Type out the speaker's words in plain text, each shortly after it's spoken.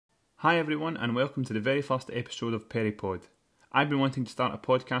Hi everyone and welcome to the very first episode of PeriPod. I've been wanting to start a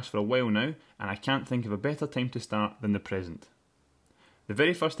podcast for a while now and I can't think of a better time to start than the present. The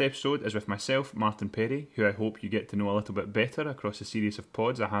very first episode is with myself, Martin Perry, who I hope you get to know a little bit better across a series of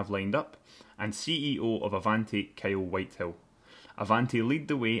pods I have lined up, and CEO of Avanti, Kyle Whitehill. Avanti lead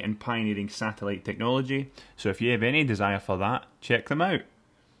the way in pioneering satellite technology, so if you have any desire for that, check them out.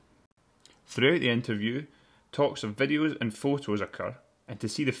 Throughout the interview, talks of videos and photos occur, and to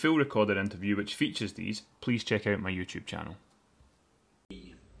see the full recorded interview which features these, please check out my YouTube channel.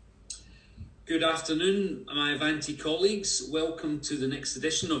 Good afternoon, my Avanti colleagues. Welcome to the next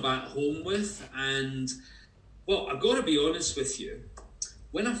edition of At Home With. And, well, I've got to be honest with you.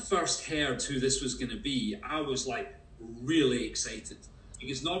 When I first heard who this was going to be, I was like really excited.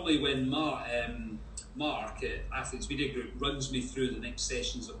 Because normally when Mark at Athletes Media Group runs me through the next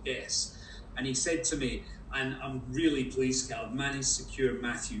sessions of guests, and he said to me, and I'm really pleased, Cal, I've managed to secure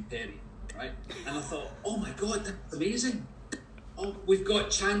Matthew Perry, right? And I thought, oh my God, that's amazing. Oh, we've got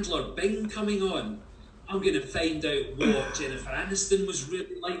Chandler Bing coming on. I'm going to find out what Jennifer Aniston was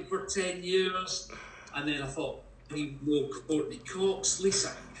really like for 10 years. And then I thought, we know Courtney Cox,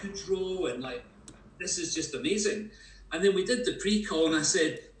 Lisa Kudrow, and like, this is just amazing. And then we did the pre-call and I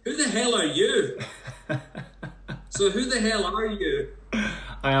said, who the hell are you? So who the hell are you?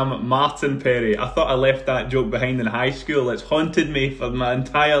 I am Martin Perry. I thought I left that joke behind in high school. It's haunted me for my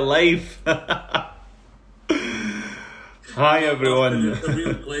entire life. Hi everyone. It's a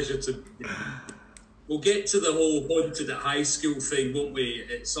real pleasure to... We'll get to the whole haunted at high school thing, won't we,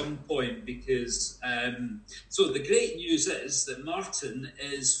 at some point, because... So the great news is that Martin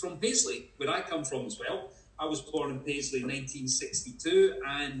is from Paisley, where I come from as well. I was born in Paisley in 1962,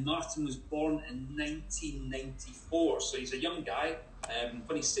 and Martin was born in 1994. So he's a young guy,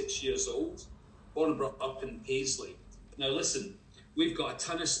 26 years old, born and brought up in Paisley. Now listen, we've got a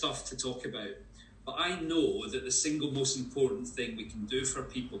ton of stuff to talk about, but I know that the single most important thing we can do for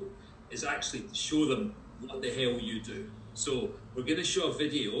people is actually to show them what the hell you do. So we're going to show a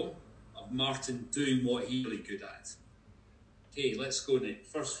video of Martin doing what he's really good at. Okay, let's go, Nick.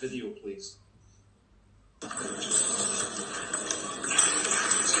 First video, please.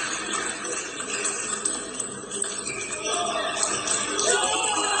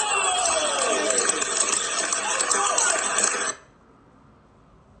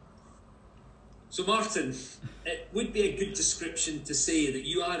 So Martin, it would be a good description to say that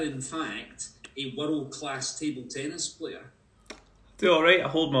you are in fact a world-class table tennis player. Do all right. I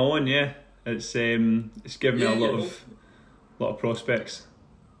hold my own. Yeah, it's given me a lot of prospects.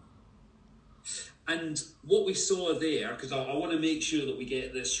 And what we saw there, because I want to make sure that we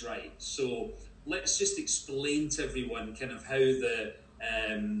get this right. So let's just explain to everyone kind of how the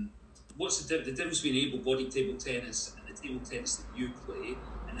what's the difference between able-bodied table tennis and the table tennis that you play,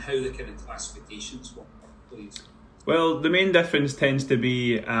 and how the kind of classifications work, please. Well, the main difference tends to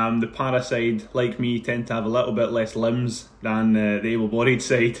be the para side, like me, tend to have a little bit less limbs than the able-bodied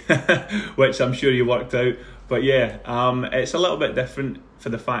side, which I'm sure you worked out. But yeah, it's a little bit different for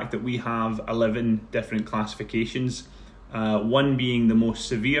the fact that we have 11 different classifications, one being the most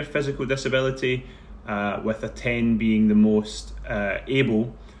severe physical disability, with a 10 being the most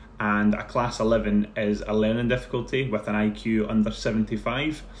able, and a class 11 is a learning difficulty with an IQ under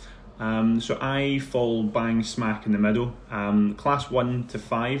 75. So I fall bang smack in the middle. Class 1 to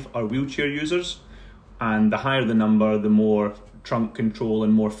 5 are wheelchair users, and the higher the number, the more trunk control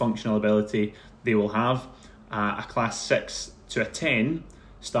and more functional ability they will have. A class 6 to a 10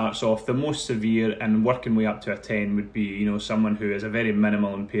 starts off the most severe, and working way up to a 10 would be, you know, someone who has a very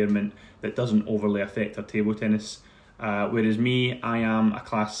minimal impairment that doesn't overly affect their table tennis. Whereas me, I am a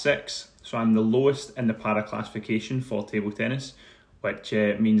class 6, so I'm the lowest in the para classification for table tennis, which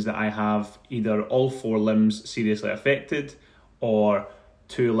means that I have either all 4 limbs seriously affected or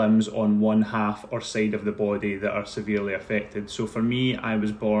 2 limbs on one half or side of the body that are severely affected. So for me, I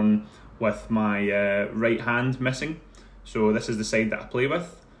was born with my right hand missing. So this is the side that I play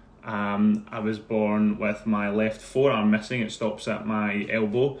with. I was born with my left forearm missing. It stops at my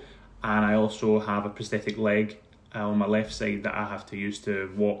elbow. And I also have a prosthetic leg on my left side that I have to use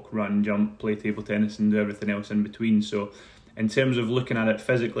to walk, run, jump, play table tennis and do everything else in between. So in terms of looking at it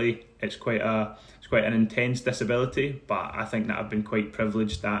physically, it's quite an intense disability, but I think that I've been quite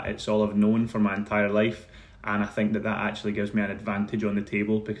privileged that it's all I've known for my entire life. And I think that actually gives me an advantage on the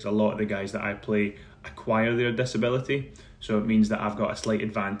table, because a lot of the guys that I play acquire their disability. So it means that I've got a slight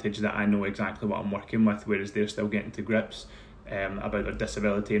advantage that I know exactly what I'm working with, whereas they're still getting to grips about their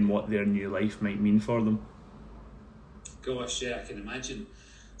disability and what their new life might mean for them. Gosh, yeah, I can imagine.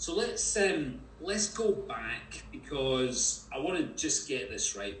 So let's let's go back, because I want to just get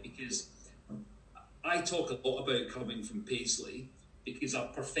this right, because I talk a lot about coming from Paisley because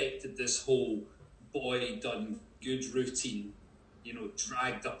I've perfected this whole boy done good routine,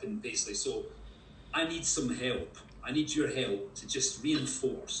 dragged up in Paisley. So I need some help. I need your help to just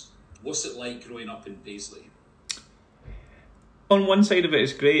reinforce what's it like growing up in Paisley. On one side of it,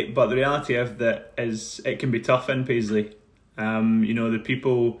 it's great, but the reality of that is it can be tough in Paisley. The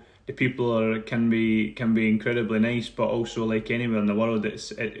people can be incredibly nice, but also like anywhere in the world,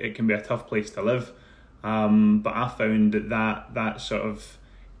 it can be a tough place to live. But I found that sort of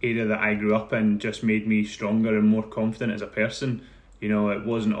area that I grew up in just made me stronger and more confident as a person. It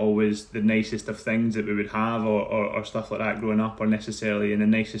wasn't always the nicest of things that we would have or stuff like that growing up, or necessarily in the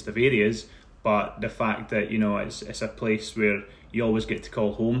nicest of areas, but the fact that it's a place where you always get to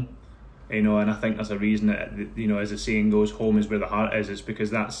call home. And I think there's a reason that, as the saying goes, home is where the heart is because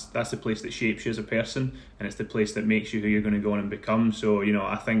that's the place that shapes you as a person, and it's the place that makes you who you're going to go on and become. So,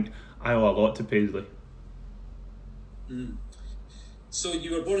 I think I owe a lot to Paisley. Mm. So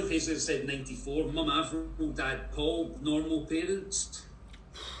you were born in Paisley, as I said, 94. Mum Avril, Dad Paul, normal parents?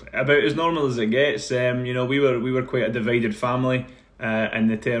 About as normal as it gets. We were quite a divided family. In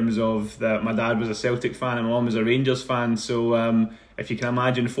the terms of that, my dad was a Celtic fan and my mum was a Rangers fan. So if you can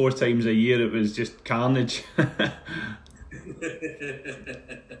imagine, 4 times a year it was just carnage.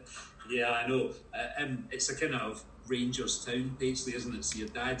 Yeah, I know. It's a kind of Rangers town, Paisley, isn't it? So your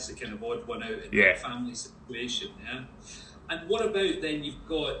dad's the kind of odd one out in that family situation, yeah? And what about then, you've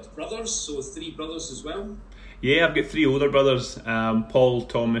got brothers, so 3 brothers as well? Yeah, I've got 3 older brothers, Paul,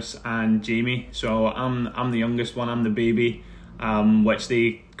 Thomas and Jamie. So I'm the youngest one, I'm the baby. Which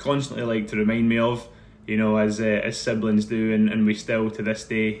they constantly like to remind me of, as siblings do, and we still to this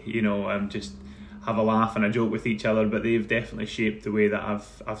day, just have a laugh and a joke with each other. But they've definitely shaped the way that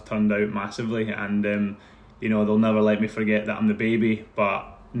I've turned out massively, and they'll never let me forget that I'm the baby. But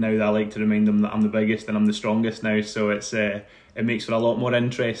now that I like to remind them that I'm the biggest and I'm the strongest now, so it makes for a lot more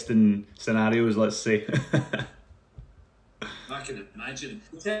interesting scenarios, let's say. I can imagine.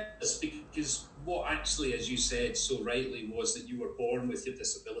 Tell us, because what actually, as you said so rightly, was that you were born with your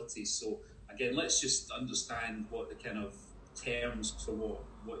disability. So again, let's just understand what the kind of terms for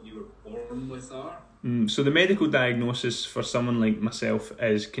what you were born with are. So the medical diagnosis for someone like myself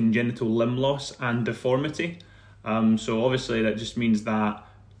is congenital limb loss and deformity. So obviously that just means that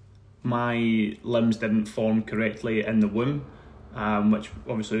my limbs didn't form correctly in the womb, which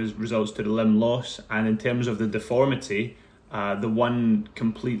obviously results to the limb loss. And in terms of the deformity, the one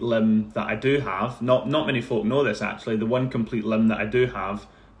complete limb that I do have, not many folk know this actually, the one complete limb that I do have,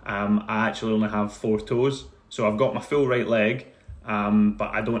 I actually only have 4 toes. So I've got my full right leg, but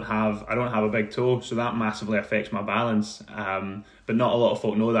I don't have a big toe, so that massively affects my balance. But not a lot of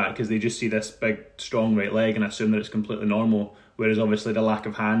folk know that because they just see this big strong right leg and assume that it's completely normal, whereas obviously the lack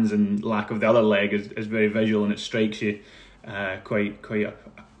of hands and lack of the other leg is very visual, and it strikes you quite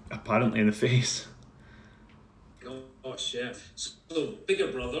apparently in the face. Gosh, yeah. So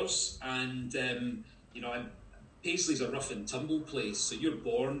bigger brothers, and Paisley's a rough and tumble place. So you're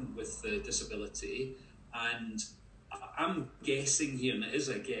born with the disability, and I'm guessing here, and it is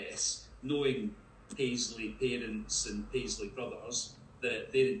a guess, knowing Paisley parents and Paisley brothers,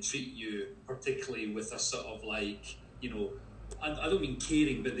 that they didn't treat you particularly with a sort of like, I don't mean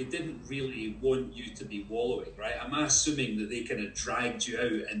caring, but they didn't really want you to be wallowing, right? Am I assuming that they kind of dragged you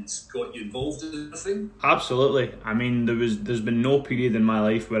out and got you involved in the thing? Absolutely. I mean, there's been no period in my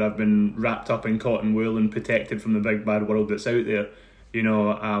life where I've been wrapped up in cotton wool and protected from the big bad world that's out there.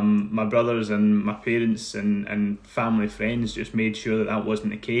 My brothers and my parents and family friends just made sure that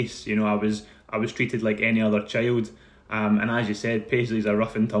wasn't the case. I was treated like any other child. And as you said, Paisley's a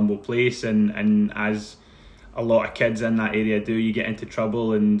rough and tumble place, and as a lot of kids in that area do, you get into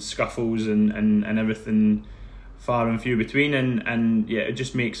trouble and scuffles and everything far and few between, and yeah, it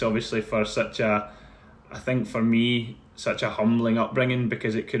just makes obviously for I think for me, such a humbling upbringing,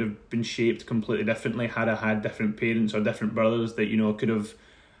 because it could have been shaped completely differently had I had different parents or different brothers that could have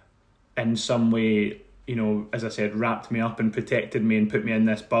in some way, as I said, wrapped me up and protected me and put me in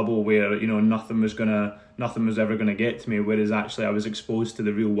this bubble where nothing was ever gonna get to me, whereas actually I was exposed to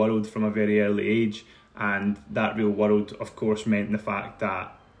the real world from a very early age. And that real world, of course, meant the fact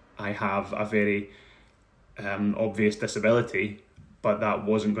that I have a very obvious disability, but that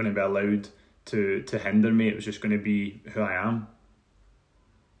wasn't going to be allowed to hinder me. It was just going to be who I am.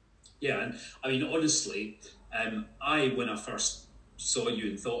 Yeah, and I mean, honestly, when I first saw you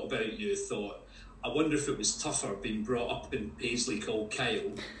and thought about you, I wonder if it was tougher being brought up in Paisley called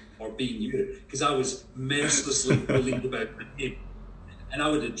Kyle or being you, because I was mercilessly bullied about my name. and I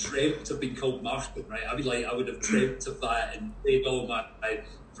would have dreamt of being called Martin, right? I would have dreamt of that and played all my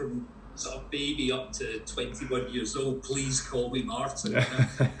from sort of baby up to 21 years old. Please call me Martin.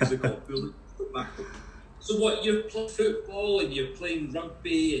 Because I got bullied. So what? You're playing football and you're playing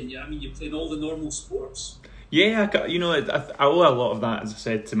rugby and you're playing all the normal sports. Yeah, I owe a lot of that, as I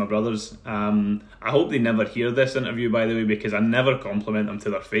said, to my brothers. I hope they never hear this interview, by the way, because I never compliment them to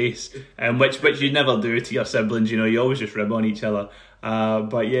their face, which you never do to your siblings. You always just rib on each other.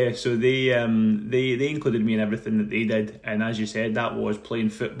 But yeah, so they included me in everything that they did, and as you said, that was playing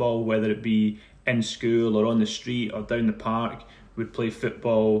football, whether it be in school or on the street or down the park. We'd play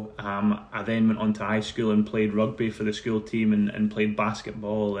football. I then went on to high school and played rugby for the school team and played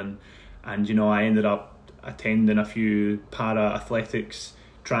basketball and I ended up attending a few para athletics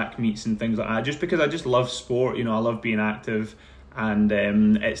track meets and things like that, just because I just love sport. I love being active, and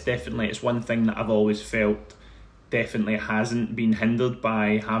it's one thing that I've always felt definitely hasn't been hindered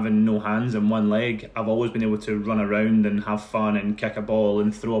by having no hands and one leg. I've always been able to run around and have fun and kick a ball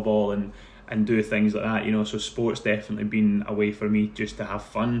and throw a ball and do things like that, so sport's definitely been a way for me just to have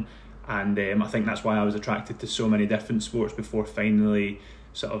fun, and I think that's why I was attracted to so many different sports before finally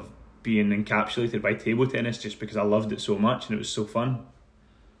sort of being encapsulated by table tennis, just because I loved it so much and it was so fun.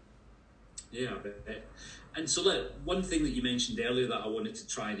 Yeah, I bet. And so one thing that you mentioned earlier that I wanted to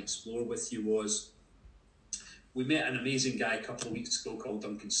try and explore with you was, we met an amazing guy a couple of weeks ago called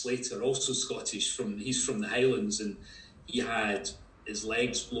Duncan Slater, also Scottish. He's from the Highlands, and he had his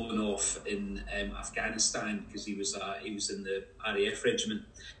legs blown off in Afghanistan because he was in the RAF regiment.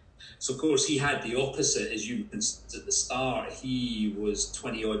 So, of course, he had the opposite, as you mentioned at the start. He was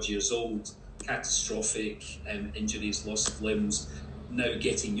 20-odd years old, catastrophic injuries, loss of limbs, now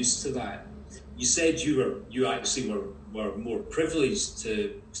getting used to that. You said you actually were more privileged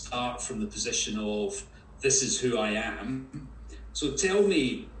to start from the position of, this is who I am. So tell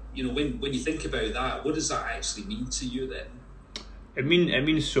me, when you think about that, what does that actually mean to you then? It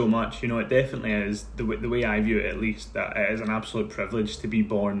means so much. It definitely is, the way I view it at least, that it is an absolute privilege to be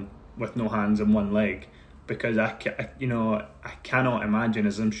born with no hands and one leg, because I cannot imagine,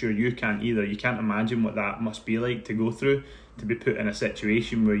 as I'm sure you can't either, you can't imagine what that must be like to go through, to be put in a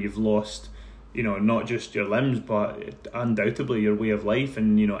situation where you've lost, not just your limbs, but undoubtedly your way of life,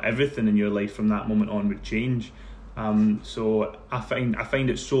 and everything in your life from that moment on would change. So I find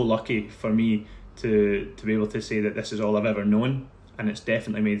it so lucky for me to be able to say that this is all I've ever known, and it's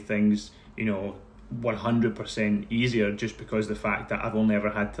definitely made things 100% easier, just because the fact that I've only ever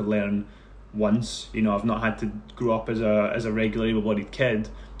had to learn once. I've not had to grow up as a regular able-bodied kid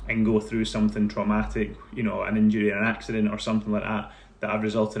and go through something traumatic, an injury, an accident or something like that I've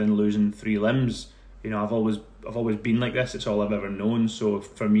resulted in losing 3 limbs. I've always been like this. It's all I've ever known. So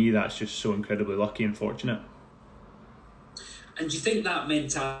for me, that's just so incredibly lucky and fortunate. And do you think that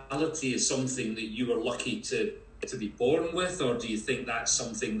mentality is something that you were lucky to be born with, or do you think that's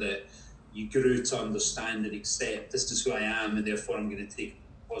something that you grew to understand and accept? This is who I am, and therefore I'm going to take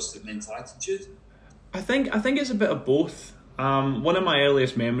a positive mental attitude. I think it's a bit of both. One of my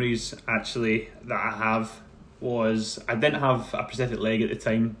earliest memories, actually, that I have was, I didn't have a prosthetic leg at the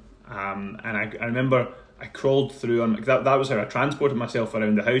time, and I remember I crawled through on that was how I transported myself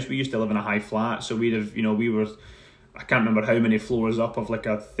around the house. We used to live in a high flat, so we'd have, we were, I can't remember how many floors up of like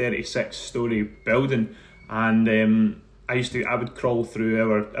a 36-storey building, and I would crawl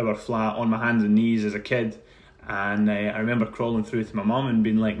through our flat on my hands and knees as a kid, and I remember crawling through to my mum and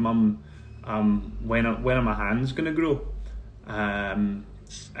being like, "Mum, when are my hands gonna grow?" And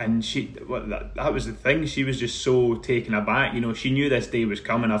that was the thing. She was just so taken aback. She knew this day was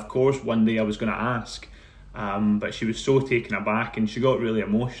coming. Of course, one day I was going to ask, but she was so taken aback, and she got really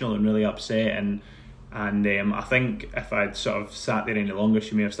emotional and really upset. And I think if I'd sort of sat there any longer,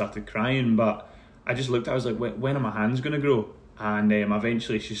 she may have started crying. But I just looked. I was like, "When are my hands going to grow?" And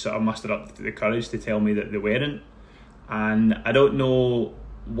eventually, she sort of mustered up the courage to tell me that they weren't. And I don't know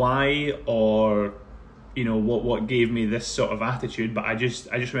why or what gave me this sort of attitude, but I just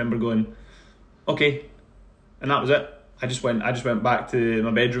remember going, okay, and that was it. I just went back to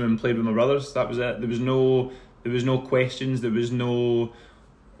my bedroom and played with my brothers. That was it. There was no questions. There was no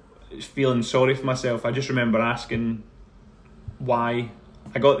feeling sorry for myself. I just remember asking why.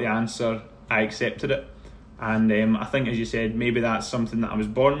 I got the answer. I accepted it, and I think, as you said, maybe that's something that I was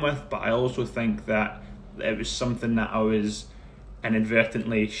born with, but I also think that it was something that I was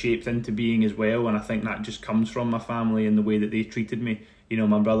inadvertently shaped into being as well, and I think that just comes from my family and the way that they treated me.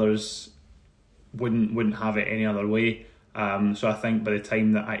 My brothers wouldn't have it any other way. So I think by the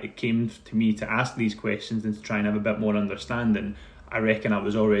time that it came to me to ask these questions and to try and have a bit more understanding, I reckon I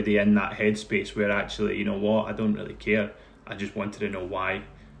was already in that headspace where actually, I don't really care. I just wanted to know why,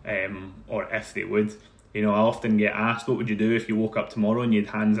 or if they would. You know, I often get asked, what would you do if you woke up tomorrow and you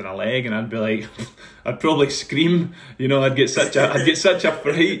had hands and a leg? And I'd be like, I'd probably scream. You know, I'd get such a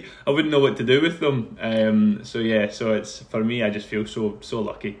fright. I wouldn't know what to do with them. So it's, for me, I just feel so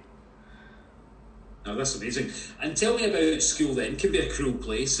lucky. Oh, that's amazing. And tell me about school then. It can be a cruel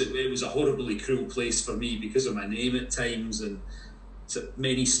place. It was a horribly cruel place for me because of my name at times, and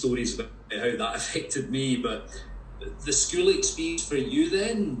many stories about how that affected me. But the school experience for you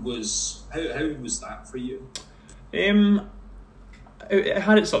then was, how was that for you? It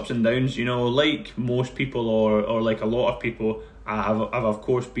had its ups and downs, you know, like most people or like a lot of people. I've of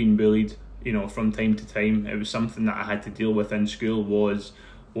course been bullied, you know, from time to time. It was something that I had to deal with in school, was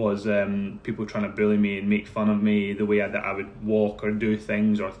people trying to bully me and make fun of me, the way that I would walk or do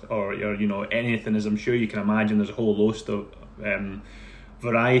things, or you know, anything. As I'm sure you can imagine, there's a whole host of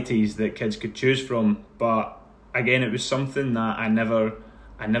varieties that kids could choose from. But again, it was something that I never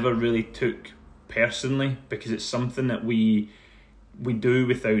really took personally, because it's something that we do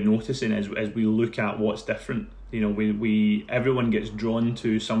without noticing as we look at what's different. You know, we everyone gets drawn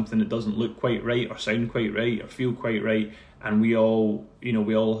to something that doesn't look quite right or sound quite right or feel quite right, and we all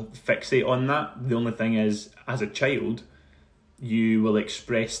fixate on that. The only thing is, as a child, you will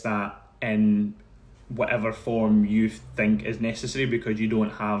express that in whatever form you think is necessary, because you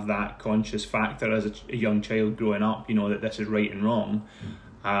don't have that conscious factor as a young child growing up, you know, that this is right and wrong.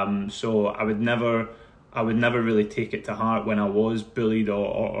 So I would never really take it to heart when I was bullied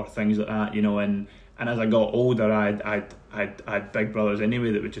or things like that, you know. And as I got older, I had big brothers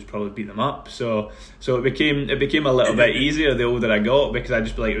anyway that would just probably beat them up. So it became a little bit easier the older I got, because I'd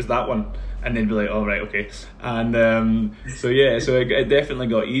just be like, it was that one, and then be like, oh right, okay. And so it definitely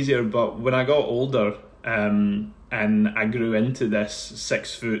got easier. But when I got older, and I grew into this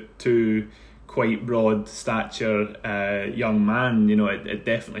 6'2", quite broad stature young man, you know, it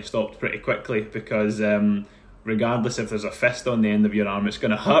definitely stopped pretty quickly, because regardless if there's a fist on the end of your arm, it's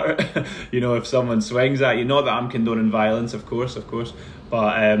going to hurt. You know, if someone swings at you. Not that I'm condoning violence, of course,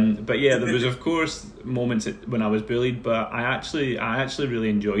 but yeah, there was of course moments when I was bullied, but I actually really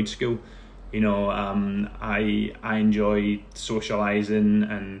enjoyed school. You know, I enjoy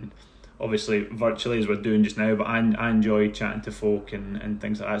socialising, and obviously virtually as we're doing just now, but I enjoy chatting to folk and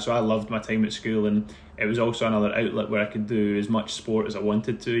things like that. So I loved my time at school, and it was also another outlet where I could do as much sport as I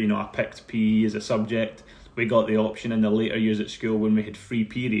wanted to. You know, I picked PE as a subject. We got the option in the later years at school when we had free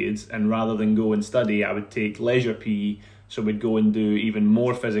periods, and rather than go and study, I would take leisure PE, so we'd go and do even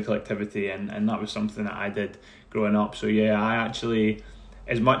more physical activity, and that was something that I did growing up. So yeah, I actually,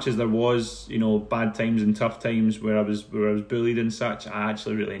 as much as there was, you know, bad times and tough times where I was bullied and such, I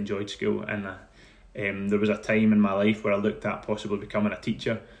actually really enjoyed school. And there was a time in my life where I looked at possibly becoming a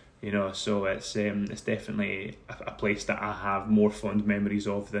teacher, you know. So it's definitely a place that I have more fond memories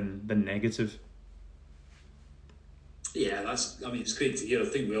of than negative. Yeah, it's great to hear. I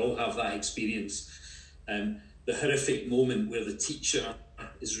think we all have that experience. The horrific moment where the teacher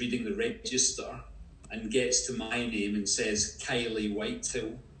is reading the register and gets to my name and says Kylie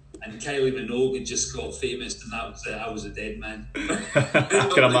Whitehill, and Kylie Minogue had just got famous, and that was it. I was a dead man. I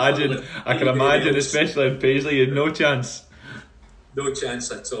can imagine, especially in Paisley, you had no chance. No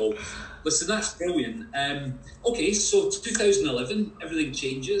chance at all. Listen, that's brilliant. Okay, so 2011, everything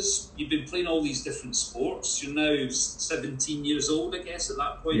changes. You've been playing all these different sports. You're now 17 years old, I guess, at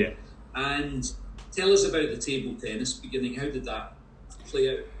that point. Yeah. And tell us about the table tennis beginning. How did that play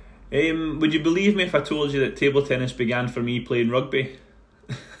out? Would you believe me if I told you that table tennis began for me playing rugby?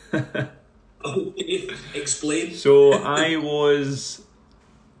 Okay, explain. So I was,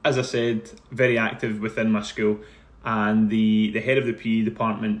 as I said, very active within my school, and the head of the PE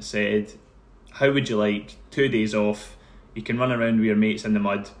department said, how would you like 2 days off? You can run around with your mates in the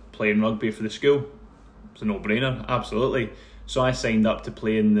mud playing rugby for the school. It's a no-brainer, absolutely. So I signed up to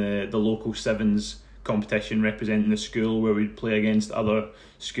play in the local sevens competition representing the school, where we'd play against other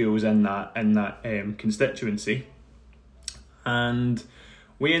schools in that constituency. And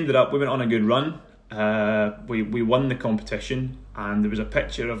we went on a good run. We won the competition, and there was a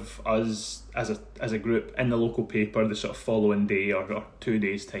picture of us as a group in the local paper the sort of following day or 2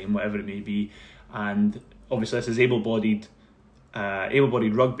 days time, whatever it may be. And obviously this is able-bodied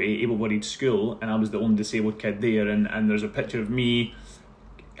rugby, able-bodied school, and I was the only disabled kid there, and there's a picture of me,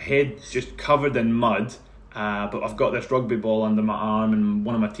 head just covered in mud, but I've got this rugby ball under my arm, and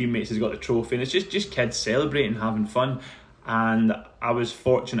one of my teammates has got the trophy, and it's just kids celebrating, having fun. And I was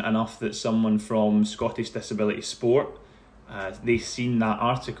fortunate enough that someone from Scottish Disability Sport, they seen that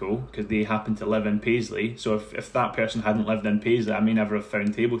article, because they happen to live in Paisley. So if that person hadn't lived in Paisley, I may never have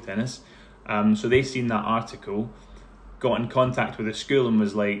found table tennis. So they seen that article, got in contact with the school and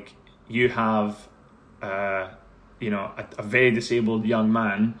was like, you have a very disabled young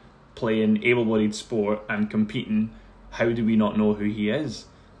man playing able-bodied sport and competing. How do we not know who he is?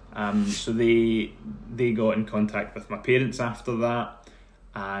 So they got in contact with my parents after that,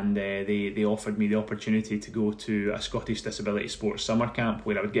 and they offered me the opportunity to go to a Scottish Disability Sports summer camp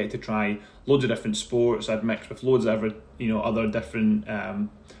where I would get to try loads of different sports. I'd mix with loads of other different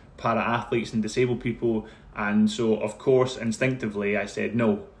para-athletes and disabled people, and so of course instinctively I said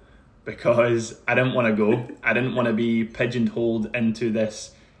no, because I didn't want to go. I didn't want to be pigeonholed into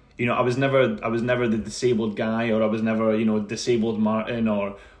this. I was never the disabled guy, or I was never disabled Martin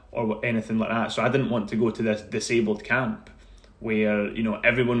or anything like that. So I didn't want to go to this disabled camp where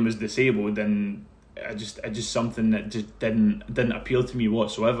everyone was disabled, and I just something that just didn't appeal to me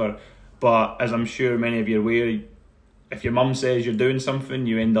whatsoever. But as I'm sure many of you are aware, if your mum says you're doing something,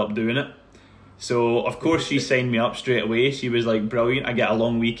 you end up doing it. So of course she signed me up straight away. She was like, brilliant. I get a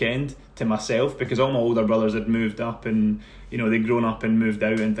long weekend to myself because all my older brothers had moved up and they'd grown up and moved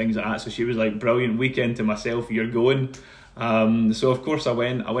out and things like that. So she was like, brilliant, weekend to myself, you're going. So of course I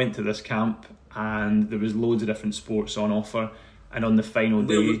went to this camp, and there was loads of different sports on offer. And on the final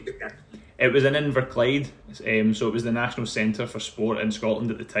day, it was in Inverclyde. So it was the National Centre for Sport in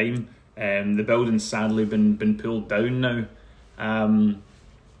Scotland at the time. The building's sadly been pulled down now.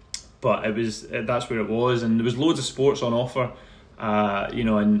 But that's where it was, and there was loads of sports on offer, and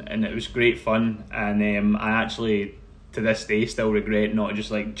it was great fun. And I actually, to this day, still regret not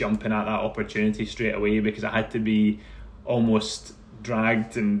just like jumping at that opportunity straight away, because I had to be almost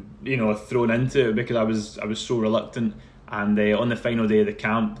dragged and thrown into it because I was so reluctant. And on the final day of the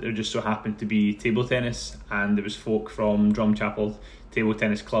camp, there just so happened to be table tennis, and there was folk from Drumchapel Table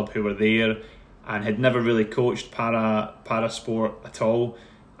Tennis Club who were there and had never really coached para sport at all.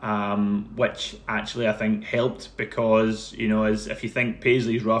 Which actually I think helped, because as if you think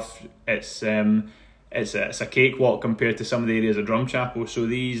Paisley's rough, it's a cakewalk compared to some of the areas of Drumchapel. So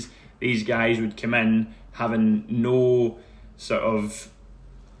these guys would come in having no sort of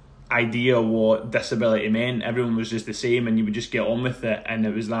idea what disability meant. Everyone was just the same, and you would just get on with it. And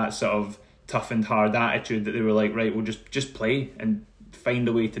it was that sort of tough and hard attitude that they were like, right, we'll just play and find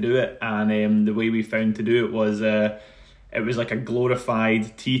a way to do it. And the way we found to do it was it was like a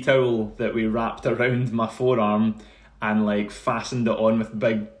glorified tea towel that we wrapped around my forearm and like fastened it on with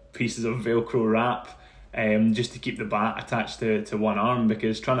big pieces of Velcro wrap, just to keep the bat attached to one arm,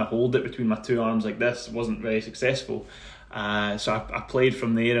 because trying to hold it between my two arms like this wasn't very successful. So I played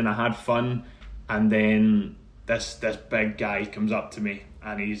from there and I had fun, and then this big guy comes up to me,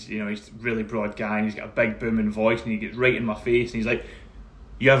 and he's a really broad guy, and he's got a big booming voice, and he gets right in my face and he's like,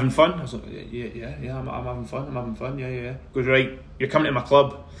 "You having fun?" I was like, yeah, I'm having fun, yeah. Goes, "Right, you're coming to my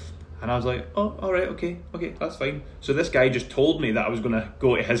club." And I was like, "Oh, all right, okay, that's fine." So this guy just told me that I was going to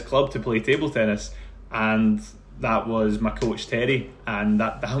go to his club to play table tennis, and that was my coach Terry, and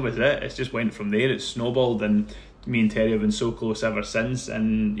that was it. It just went from there. It snowballed, and me and Terry have been so close ever since.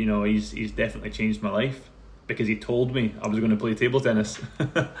 And he's definitely changed my life because he told me I was going to play table tennis.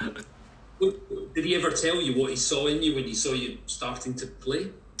 Did he ever tell you what he saw in you when he saw you starting to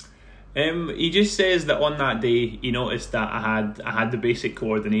play? He just says that on that day he noticed that I had the basic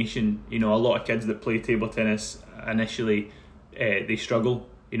coordination. A lot of kids that play table tennis initially they struggle,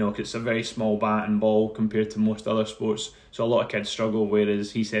 because it's a very small bat and ball compared to most other sports. So a lot of kids struggle,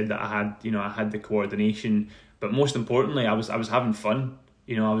 whereas he said that I had the coordination, but most importantly I was having fun.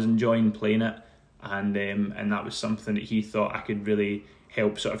 I was enjoying playing it, and that was something that he thought I could really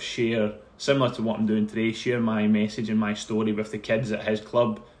help sort of share, similar to what I'm doing today, share my message and my story with the kids at his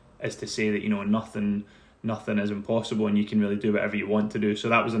club, is to say that nothing is impossible and you can really do whatever you want to do. So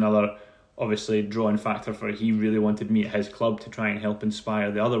that was another obviously drawing factor for he really wanted me at his club to try and help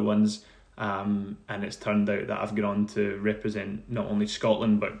inspire the other ones, and it's turned out that I've gone on to represent not only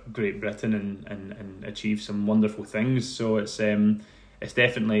Scotland but Great Britain and achieve some wonderful things. So it's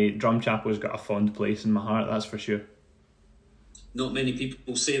definitely, Drumchapel's got a fond place in my heart, that's for sure. Not many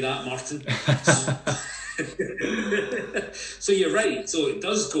people say that, Martin. So you're right. So it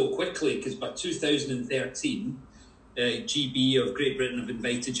does go quickly, because by 2013, GB of Great Britain have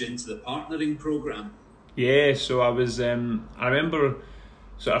invited you into the partnering programme. Yeah, so I was. I remember.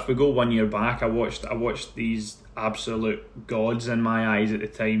 So if we go 1 year back, I watched these absolute gods in my eyes at the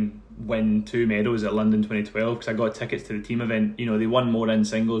time win 2 medals at London 2012, because I got tickets to the team event. They won more in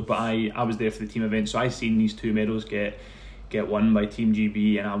singles, but I was there for the team event, so I seen these 2 medals get won by Team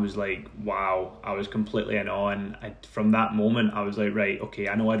GB, and I was like, wow, I was completely in awe. And from that moment I was like, right, okay,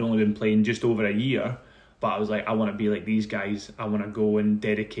 I know I'd only been playing just over a year, but I was like, I want to be like these guys. I want to go and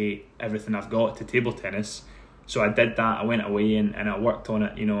dedicate everything I've got to table tennis. So I did that. I went away and I worked on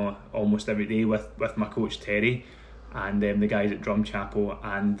it, almost every day with my coach Terry and the guys at Drumchapel.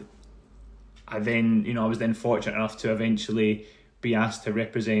 And I then, I was then fortunate enough to eventually be asked to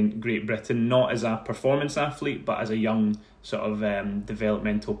represent Great Britain, not as a performance athlete, but as a young sort of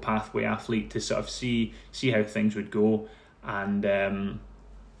developmental pathway athlete, to sort of see how things would go. And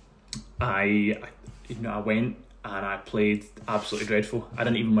I went and I played absolutely dreadful. I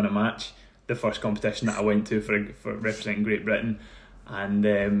didn't even win a match the first competition that I went to for representing Great Britain, and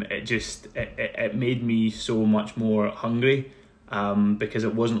it made me so much more hungry, because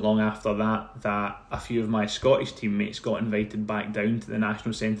it wasn't long after that a few of my Scottish teammates got invited back down to the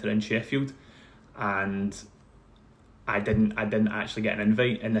National Centre in Sheffield, and I didn't actually get an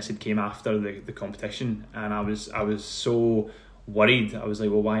invite, and this had came after the competition, and I was so worried. I was like,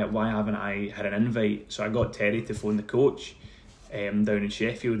 well, why haven't I had an invite? So I got Terry to phone the coach down in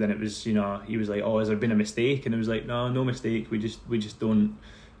Sheffield, and it was, he was like, oh, has there been a mistake? And it was like, no mistake, we just don't,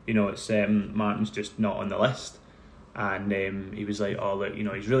 it's Martin's just not on the list. And he was like, oh look,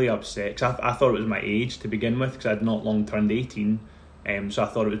 he's really upset, because I thought it was my age to begin with, because I'd not long turned 18, so I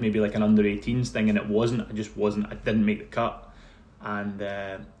thought it was maybe like an under 18s thing, and it wasn't. I didn't make the cut,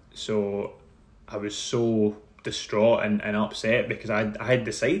 and so I was so distraught and upset, because I had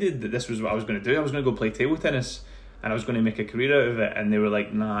decided that this was what I was going to do. I was going to go play table tennis, and I was going to make a career out of it, and they were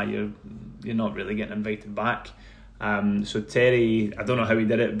like, nah, you're not really getting invited back. So Terry, I don't know how he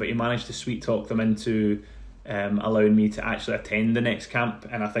did it, but he managed to sweet talk them into allowing me to actually attend the next camp,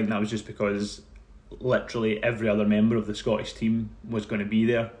 and I think that was just because literally every other member of the Scottish team was going to be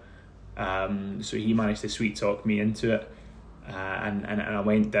there. So he managed to sweet talk me into it, and I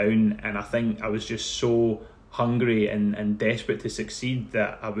went down, and I think I was just so hungry and desperate to succeed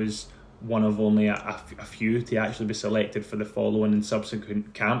that I was one of only a few to actually be selected for the following and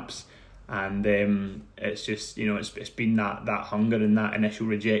subsequent camps. And it's just, it's been that hunger and that initial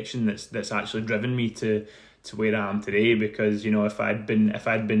rejection that's actually driven me to where I am today. Because if I'd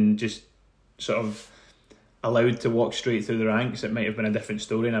been just sort of allowed to walk straight through the ranks, it might have been a different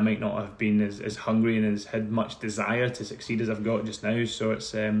story, and I might not have been as hungry and as had much desire to succeed as I've got just now. So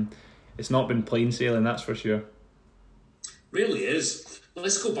it's not been plain sailing, that's for sure. Really is.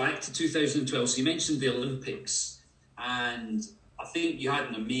 Let's go back to 2012. So you mentioned the Olympics, and I think you had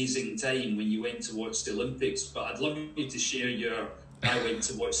an amazing time when you went to watch the Olympics, but I'd love you to share your I went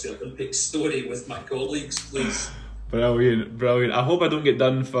to watch the Olympics story with my colleagues, please. Brilliant. I hope I don't get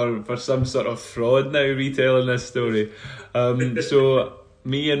done for some sort of fraud now retelling this story. So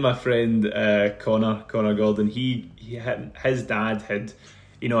me and my friend Connor Gordon, his dad had,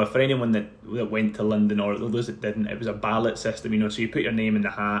 for anyone that went to London, or those that didn't, it was a ballot system, so you put your name in the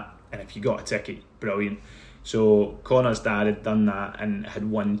hat, and if you got a ticket, brilliant. So Connor's dad had done that and had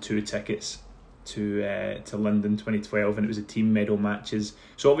won 2 tickets to London 2012, and it was the team medal matches.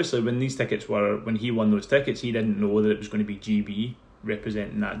 So obviously when he won those tickets, he didn't know that it was going to be GB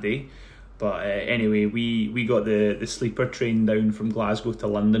representing that day. But anyway, we got the sleeper train down from Glasgow to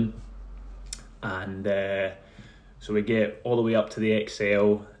London, and so we get all the way up to the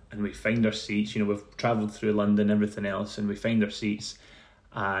XL, and we find our seats. We've travelled through London, everything else, and we find our seats,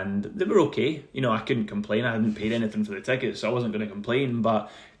 and they were okay. I couldn't complain. I hadn't paid anything for the tickets, so I wasn't going to complain.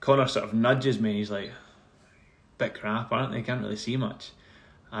 But Connor sort of nudges me. He's like, "Bit crap, aren't they? Can't really see much."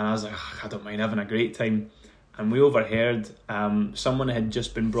 And I was like, I don't mind, having a great time. And we overheard someone had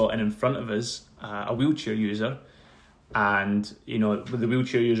just been brought in front of us, a wheelchair user. And the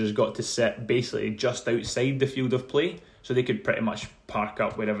wheelchair users got to sit basically just outside the field of play, so they could pretty much park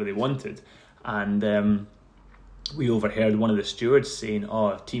up wherever they wanted. And we overheard one of the stewards saying,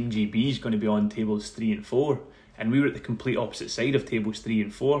 oh, Team GB is going to be on tables 3 and 4, and we were at the complete opposite side of tables 3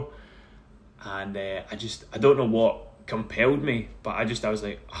 and 4. And I don't know what compelled me, but I was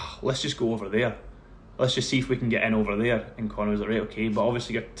like, let's just go over there, let's just see if we can get in over there. And Connor was like, right, okay, but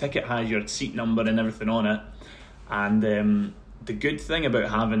obviously your ticket has your seat number and everything on it. And the good thing about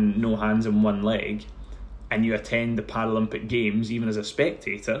having no hands and one leg, and you attend the Paralympic Games even as a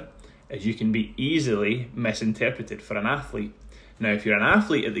spectator, is you can be easily misinterpreted for an athlete. Now, if you're an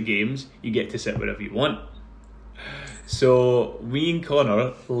athlete at the Games, you get to sit wherever you want. So me and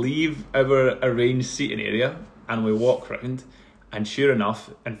Connor leave our arranged seating area, and we walk round, and sure enough,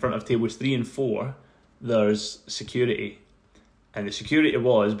 in front of tables 3 and 4, there's security. And the security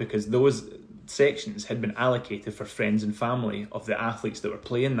was because those sections had been allocated for friends and family of the athletes that were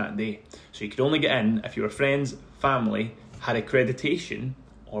playing that day. So you could only get in if you were friends, family, had accreditation,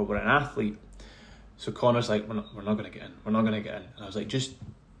 or were an athlete. So Connor's like, we're not going to get in. We're not going to get in. And I was like, just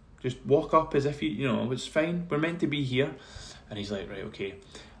walk up as if it's fine. We're meant to be here. And he's like, right, okay.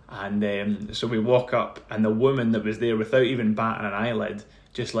 And so we walk up, and the woman that was there, without even batting an eyelid,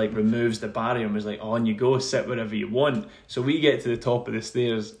 just like removes the barrier and was like, on you go, sit wherever you want. So we get to the top of the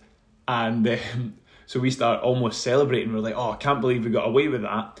stairs, and so we start almost celebrating. We're like, oh, I can't believe we got away with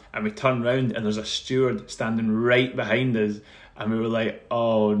that. And we turn around, and there's a steward standing right behind us, and we were like,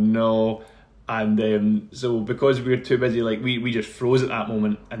 oh no. And so because we were too busy, like we just froze at that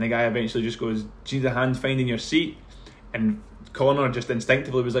moment, and the guy eventually just goes, do you need a hand finding your seat? And Connor just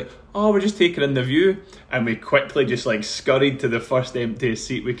instinctively was like, oh, we're just taking in the view. And we quickly just like scurried to the first emptiest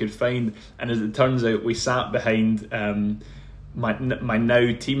seat we could find. And as it turns out, we sat behind my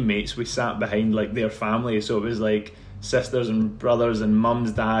now teammates. We sat behind like their family, so it was like sisters and brothers and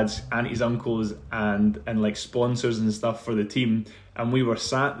mums, dads, aunties, uncles, and like sponsors and stuff for the team. And we were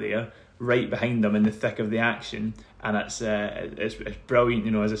sat there right behind them in the thick of the action. And it's brilliant,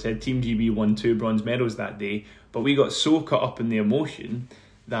 you know. As I said, Team GB won 2 bronze medals that day, but we got so caught up in the emotion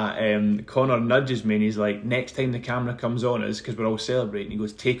that Connor nudges me and he's like, next time the camera comes on us, because we're all celebrating, he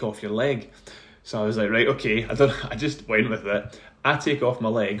goes, take off your leg. So I was like, right, okay. I just went with it. I take off my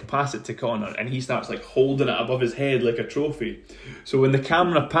leg, pass it to Connor, and he starts like holding it above his head like a trophy. So when the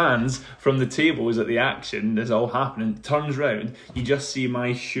camera pans from the tables at the action, this all happening, turns round, you just see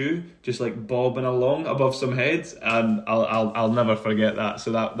my shoe just like bobbing along above some heads, and I'll never forget that.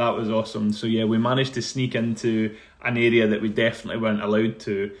 So that was awesome. So yeah, we managed to sneak into an area that we definitely weren't allowed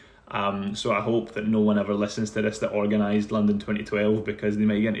to. So I hope that no one ever listens to this that organised London 2012, because they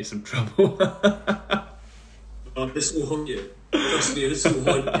might get into some trouble. Oh, this will haunt you. Trust me, this will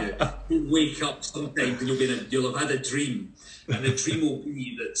haunt you. You'll wake up sometimes and you'll have had a dream, and the dream will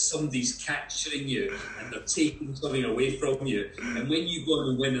be that somebody's capturing you and they're taking something away from you. And when you go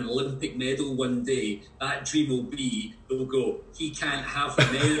on and win an Olympic medal one day, that dream will be, they'll go, he can't have the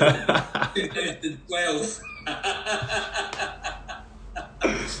medal. 2012.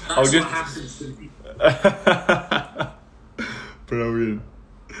 That's what happens to people. Brilliant.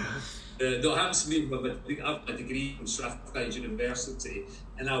 That happens to me with I've a degree from Strathclyde University,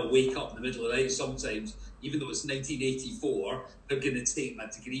 and I'll wake up in the middle of the night sometimes, even though it's 1984, they're going to take my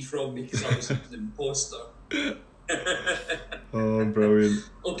degree from me because I was an imposter. Oh, brilliant.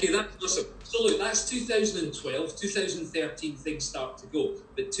 Okay, that's awesome. So look, that's 2012, 2013 things start to go,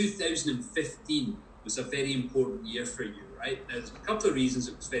 but 2015 was a very important year for you, right? There's a couple of reasons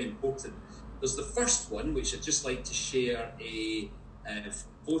it was very important. There's the first one, which I'd just like to share a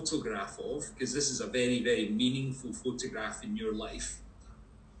photograph of, because this is a very, very meaningful photograph in your life.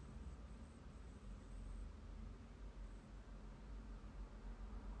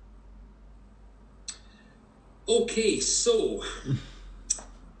 Okay, so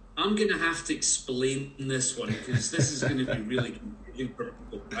I'm going to have to explain this one, because this is going to be really confusing for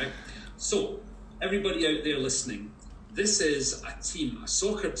people, right? So, everybody out there listening, this is a team, a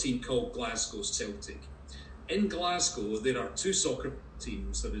soccer team called Glasgow Celtic. In Glasgow, there are 2 soccer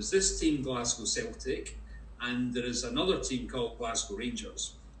teams. There is this team, Glasgow Celtic, and there is another team called Glasgow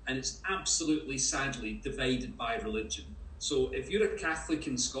Rangers. And it's absolutely, sadly, divided by religion. So if you're a Catholic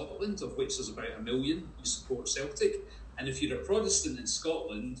in Scotland, of which there's about 1 million, you support Celtic. And if you're a Protestant in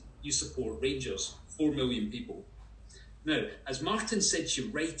Scotland, you support Rangers, 4 million people. Now, as Martin said to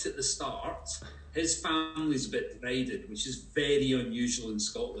you right at the start, his family's a bit divided, which is very unusual in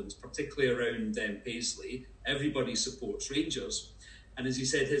Scotland, particularly around Paisley. Everybody supports Rangers. And as he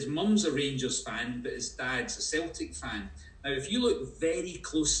said, his mum's a Rangers fan, but his dad's a Celtic fan. Now, if you look very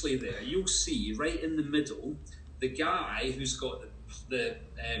closely there, you'll see right in the middle, the guy who's got the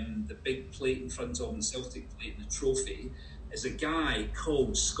big plate in front of him, the Celtic plate and the trophy, is a guy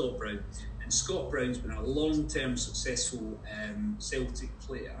called Scott Brown. And Scott Brown's been a long-term successful Celtic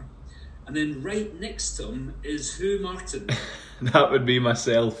player. And then right next to him is who, Martin? That would be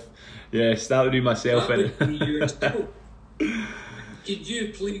myself. Yes, that would be myself. That would be yourself. Could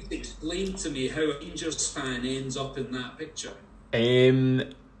you please explain to me how a Rangers fan ends up in that picture?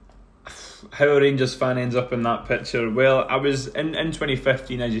 How a Rangers fan ends up in that picture? Well, I was in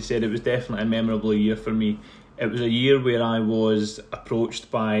 2015, as you said, it was definitely a memorable year for me. It was a year where I was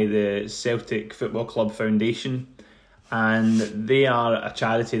approached by the Celtic Football Club Foundation, and they are a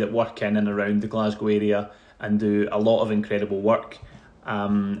charity that work in and around the Glasgow area and do a lot of incredible work.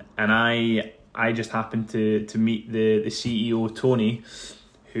 And I just happened to meet the CEO, Tony,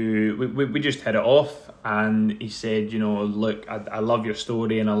 who we just hit it off, and he said, you know, look, I love your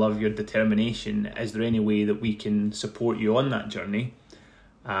story and I love your determination. Is there any way that we can support you on that journey?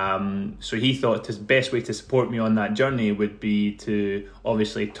 So he thought the best way to support me on that journey would be to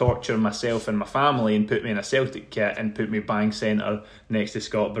obviously torture myself and my family and put me in a Celtic kit and put me bang centre next to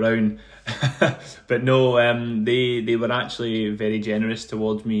Scott Brown. But no, they were actually very generous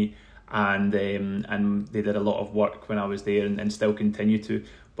towards me, and they did a lot of work when I was there, and still continue to.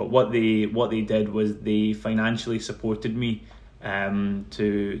 But what they did was they financially supported me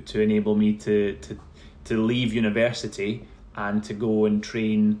to enable me to leave university and to go and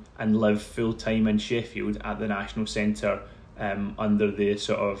train and live full time in Sheffield at the National Centre, under the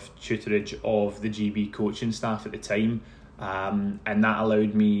sort of tutorage of the GB coaching staff at the time, and that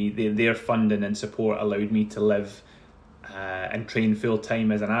allowed me, their funding and support allowed me to live and train full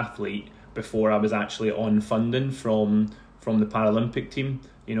time as an athlete before I was actually on funding from the Paralympic team.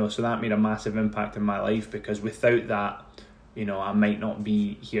 So that made a massive impact in my life, because without that, I might not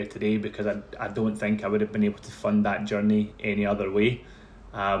be here today, because I don't think I would have been able to fund that journey any other way.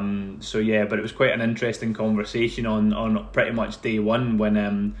 But it was quite an interesting conversation on pretty much day one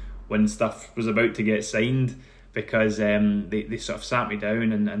when stuff was about to get signed, because they sort of sat me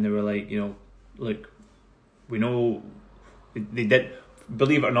down and they were like, look, we know they did.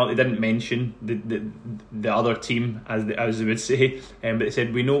 Believe it or not, they didn't mention the other team as they would say, but they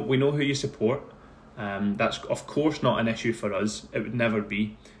said we know who you support. That's of course not an issue for us. It would never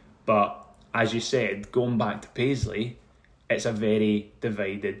be. But as you said, going back to Paisley, it's a very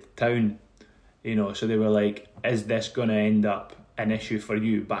divided town. So they were like, is this going to end up an issue for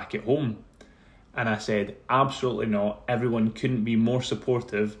you back at home? And I said, absolutely not. Everyone couldn't be more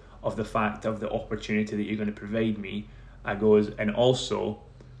supportive of the fact of the opportunity that you're going to provide me. I goes, and also,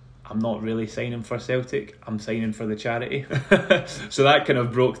 I'm not really signing for Celtic, I'm signing for the charity. So that kind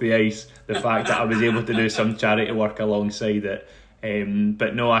of broke the ice, the fact that I was able to do some charity work alongside it.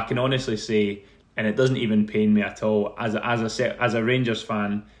 But no, I can honestly say, and it doesn't even pain me at all, as a Rangers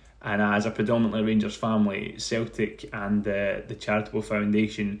fan and as a predominantly Rangers family, Celtic and the Charitable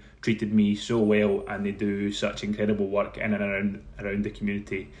Foundation treated me so well, and they do such incredible work in and around the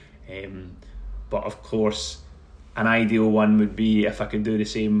community. But of course, an ideal one would be if I could do the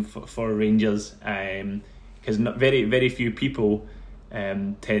same for Rangers, because very, very few people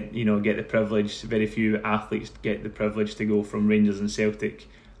get the privilege. Very few athletes get the privilege to go from Rangers and Celtic,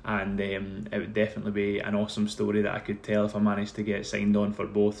 and it would definitely be an awesome story that I could tell if I managed to get signed on for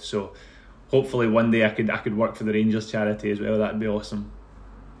both. So hopefully one day I could work for the Rangers charity as well. That'd be awesome.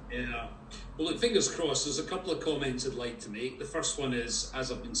 Yeah. Well, look, fingers crossed. There's a couple of comments I'd like to make. The first one is,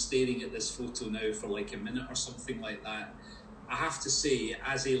 as I've been staring at this photo now for like a minute or something like that, I have to say,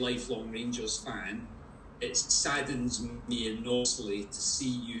 as a lifelong Rangers fan, it saddens me enormously to see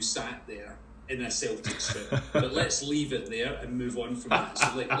you sat there in a Celtic strip. But let's leave it there and move on from that.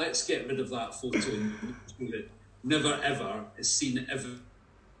 So let's get rid of that photo and move it. Never ever is seen ever.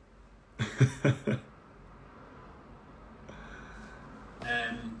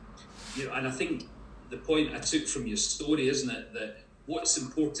 And I think the point I took from your story, isn't it, that what's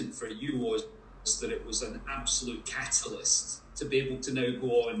important for you was that it was an absolute catalyst to be able to now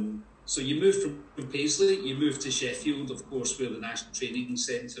go on. So you moved from Paisley, you moved to Sheffield, of course, where the National Training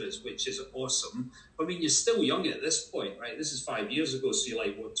Centre is, which is awesome. I mean, you're still young at this point, right? This is 5 years ago, so you're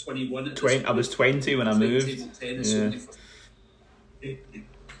like, what, 21 at this point? I was 20 when I moved. Table tennis only for...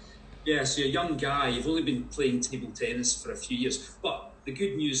 Yeah, so you're a young guy. You've only been playing table tennis for a few years. But the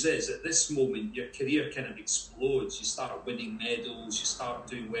good news is, at this moment, your career kind of explodes. You start winning medals, you start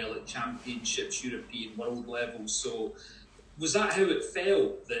doing well at championships, European, world level. So was that how it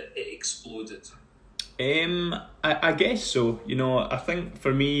felt, that it exploded? I guess so. I think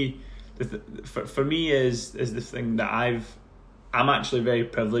for me, for me is the thing that I'm actually very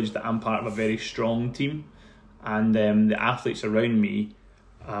privileged that I'm part of a very strong team, and the athletes around me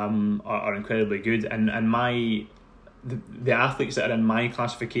are incredibly good, and the athletes that are in my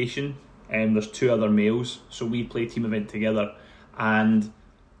classification, there's two other males, so we play team event together, and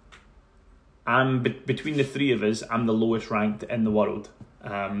I'm between the three of us, I'm the lowest ranked in the world.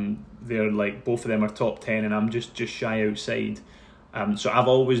 They're like, both of them are top 10 and I'm just shy outside. So I've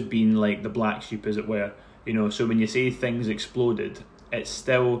always been like the black sheep, as it were. So when you say things exploded, it's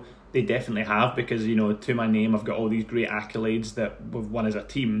still, they definitely have, because to my name I've got all these great accolades that we've won as a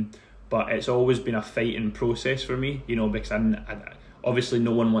team, but it's always been a fighting process for me, because I obviously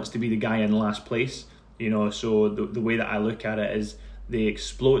no one wants to be the guy in last place, so the way that I look at it is they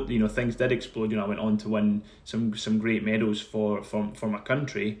explode, things did explode. I went on to win some great medals for my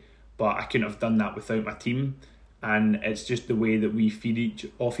country, but I couldn't have done that without my team. And it's just the way that we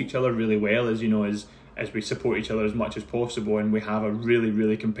feed off each other really well, as we support each other as much as possible, and we have a really,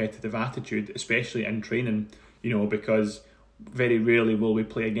 really competitive attitude, especially in training, because very rarely will we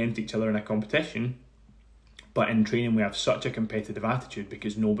play against each other in a competition, but in training we have such a competitive attitude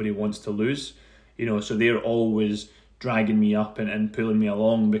because nobody wants to lose, so they're always dragging me up and pulling me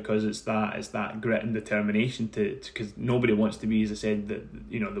along because it's that grit and determination because nobody wants to be, as I said,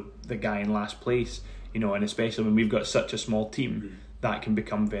 the guy in last place, and especially when we've got such a small team, that can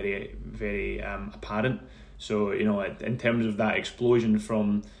become very, very apparent. So, in terms of that explosion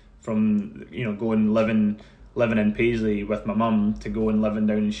from going living in Paisley with my mum to going living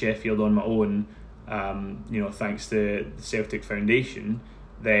down in Sheffield on my own, thanks to the Celtic Foundation,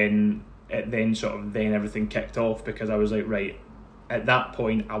 then everything kicked off because I was like, right, at that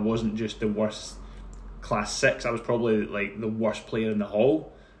point I wasn't just the worst class 6, I was probably like the worst player in the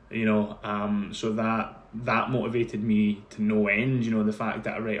hall, so that motivated me to no end, the fact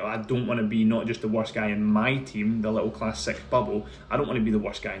that, right, I don't want to be not just the worst guy in my team, the little class 6 bubble, I don't want to be the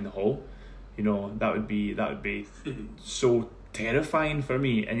worst guy in the hall. That would be so terrifying for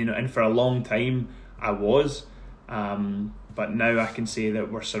me, and for a long time I was, but now I can say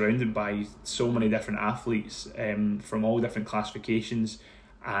that we're surrounded by so many different athletes from all different classifications,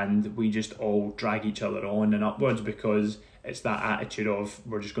 and we just all drag each other on and upwards because it's that attitude of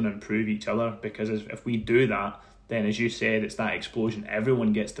we're just going to improve each other, because if we do that, then as you said, it's that explosion.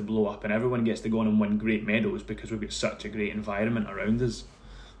 Everyone gets to blow up and everyone gets to go on and win great medals because we've got such a great environment around us.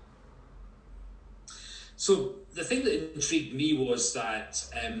 So the thing that intrigued me was that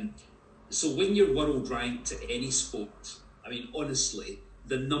so when you're world ranked at any sport, I mean, honestly,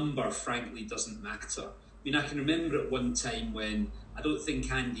 the number frankly doesn't matter. I mean, I can remember at one time when I don't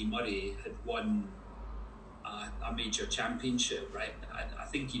think Andy Murray had won a major championship, right? I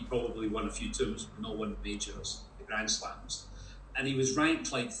think he probably won a few tours, but not won majors, the Grand Slams. And he was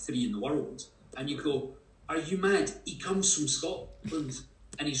ranked like 3 in the world. And you go, are you mad? He comes from Scotland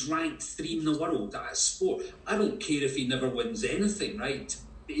and he's ranked 3 in the world at a sport. I don't care if he never wins anything, right? To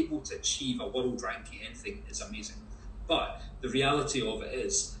be able to achieve a world ranking anything is amazing. But the reality of it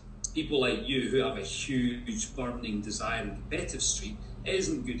is, people like you who have a huge burning desire and competitive streak, it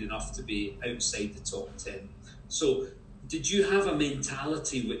isn't good enough to be outside the top 10. So did you have a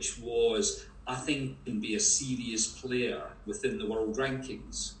mentality which was, I think I can be a serious player within the world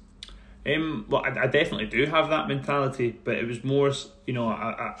rankings? Well, I definitely do have that mentality, but it was more,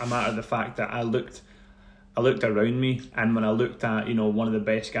 a matter of the fact that I looked around me, and when I looked at, one of the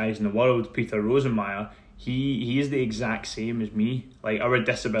best guys in the world, Peter Rosenmeyer, he is the exact same as me. Like, our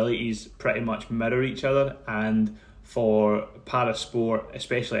disabilities pretty much mirror each other, and for para sport,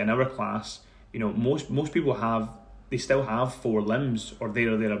 especially in our class, most people still have 4 limbs or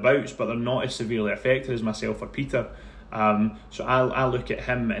there or thereabouts, but they're not as severely affected as myself or Peter. So I look at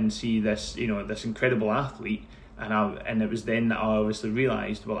him and see this, this incredible athlete, and it was then that I obviously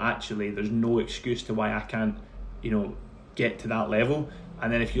realised, well, actually, there's no excuse to why I can't, get to that level.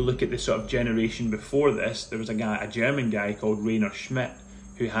 And then if you look at the sort of generation before this, there was a German guy called Rainer Schmidt,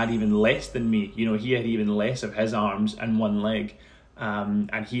 who had even less than me. He had even less of his arms and one leg,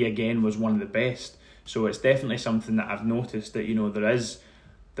 and he again was one of the best. So it's definitely something that I've noticed that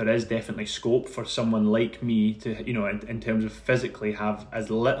there is definitely scope for someone like me to, in terms of physically have as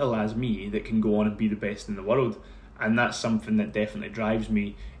little as me that can go on and be the best in the world. And that's something that definitely drives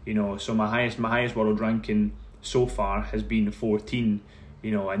me, so my highest world ranking so far has been 14,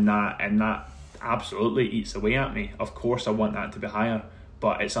 and that absolutely eats away at me. Of course I want that to be higher,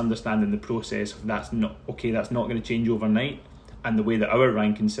 but it's understanding the process of that's not going to change overnight. And the way that our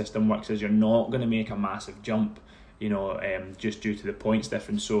ranking system works is you're not going to make a massive jump, just due to the points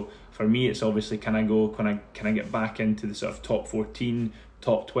difference. So for me, it's obviously, can I get back into the sort of top 14,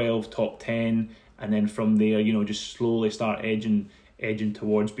 top 12, top 10, and then from there, just slowly start edging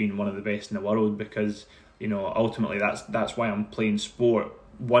towards being one of the best in the world, because ultimately that's why I'm playing sport.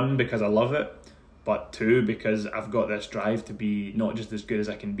 1, because I love it, but 2, because I've got this drive to be not just as good as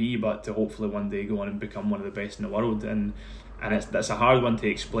I can be, but to hopefully one day go on and become one of the best in the world. And that's a hard one to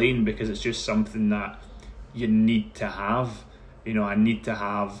explain, because it's just something that you need to have. I need to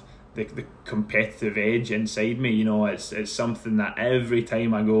have the competitive edge inside me. It's something that every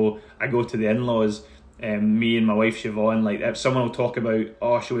time I go to the in-laws, me and my wife Siobhan, like, if someone will talk about,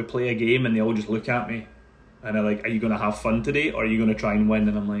 oh, shall we play a game, and they all just look at me and they're like, are you going to have fun today, or are you going to try and win?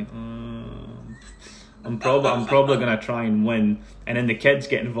 And I'm like, I'm probably going to try and win. And then the kids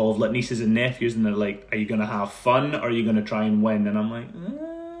get involved, like nieces and nephews, and they're like, are you going to have fun, or are you going to try and win? And I'm like,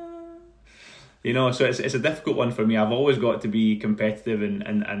 so it's a difficult one for me. I've always got to be competitive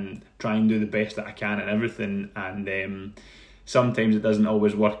and try and do the best that I can and everything. And sometimes it doesn't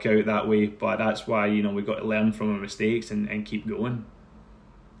always work out that way, but that's why, we've got to learn from our mistakes and keep going.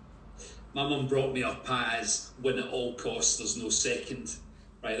 My mum brought me up as win at all costs, there's no second.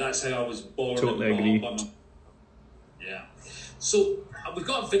 Right, that's how I was born. Totally agree. Yeah. So we've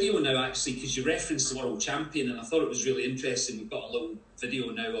got a video now, actually, because you referenced the world champion, and I thought it was really interesting. We've got a little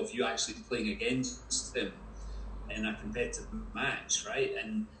video now of you actually playing against him in a competitive match, right?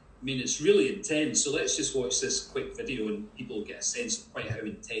 And I mean, it's really intense. So let's just watch this quick video, and people will get a sense of quite how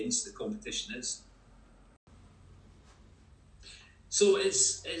intense the competition is. So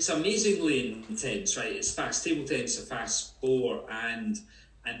it's amazingly intense, right? It's fast. Table tennis is a fast sport, and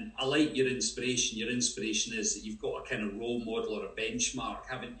I like your inspiration. Your inspiration is that you've got a kind of role model or a benchmark,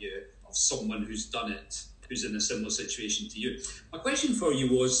 haven't you, of someone who's done it, who's in a similar situation to you. My question for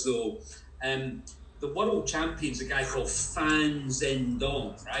you was, though, the world champion's a guy called Fan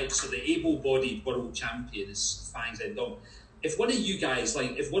Zhendong, right? So the able-bodied world champion is Fan Zhendong. If one of you guys,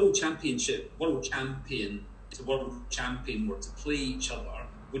 like, if world champion to world champion were to play each other,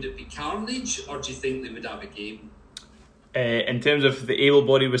 would it be carnage, or do you think they would have a game? In terms of the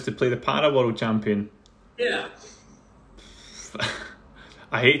able-bodied was to play the para world champion? Yeah.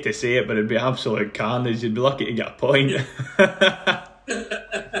 I hate to say it, but it'd be absolute carnage. You'd be lucky to get a point. I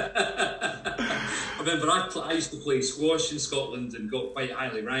remember I used to play squash in Scotland and got quite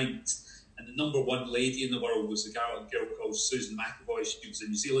highly ranked. And the number one lady in the world was a girl called Susan McAvoy. She was a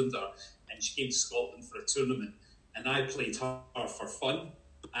New Zealander, and she came to Scotland for a tournament. And I played her for fun,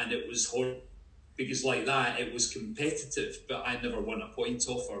 and it was horrible. Because like that, it was competitive, but I never won a point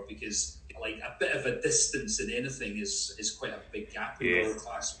off her because like a bit of a distance in anything is quite a big gap in world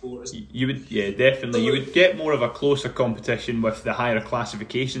class sport, isn't it? You would, definitely. You would get more of a closer competition with the higher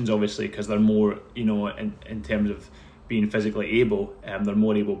classifications, obviously, because they're more, in terms of being physically able, they're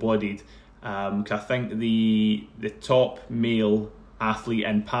more able-bodied. Because I think the top male athlete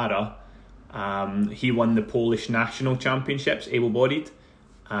in para, he won the Polish national championships, able-bodied.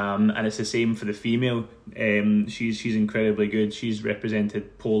 And it's the same for the female. She's incredibly good. She's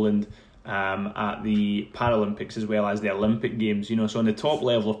represented Poland at the Paralympics as well as the Olympic Games. So on the top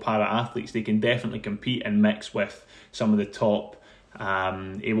level of para athletes, they can definitely compete and mix with some of the top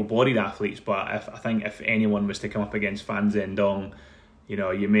able-bodied athletes. But I think if anyone was to come up against Fan Zhendong,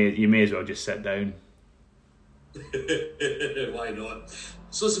 you may as well just sit down. Why not?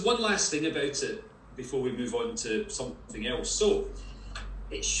 So there's one last thing about it before we move on to something else. So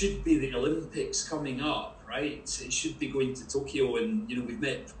it should be the Olympics coming up, right? It should be going to Tokyo, and we've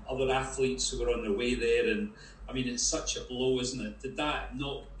met other athletes who are on their way there, and I mean it's such a blow, isn't it? Did that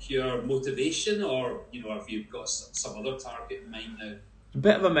knock your motivation, or have you got some other target in mind now? A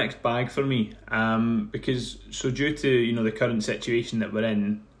bit of a mixed bag for me, because due to the current situation that we're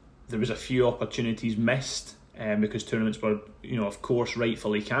in, there was a few opportunities missed, because tournaments were of course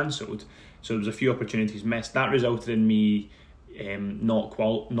rightfully cancelled. So there was a few opportunities missed. That resulted in me not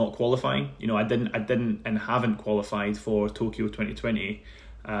qualifying. I didn't and haven't qualified for Tokyo 2020.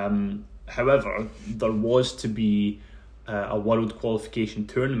 However, there was to be a world qualification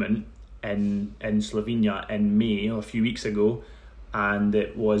tournament in Slovenia in May, a few weeks ago, and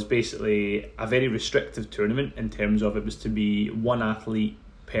it was basically a very restrictive tournament in terms of it was to be one athlete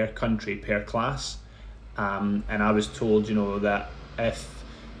per country per class, and I was told that if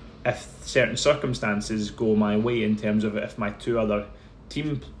certain circumstances go my way, in terms of if my two other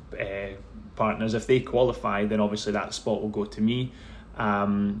team partners, if they qualify, then obviously that spot will go to me,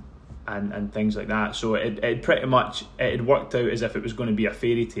 and things like that. So it pretty much it worked out as if it was going to be a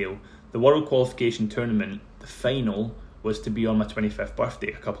fairy tale. The World Qualification Tournament, the final, was to be on my 25th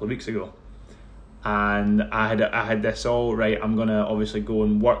birthday a couple of weeks ago, and I had this all right. I'm gonna obviously go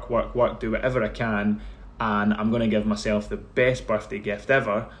and work, do whatever I can, and I'm gonna give myself the best birthday gift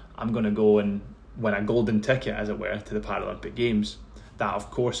ever. I'm going to go and win a golden ticket, as it were, to the Paralympic Games. That, of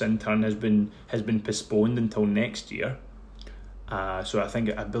course, in turn has been postponed until next year. So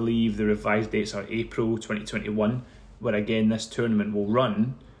I believe the revised dates are April 2021, where again this tournament will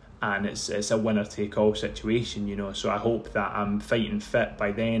run, and it's a winner-take-all situation. So I hope that I'm fighting fit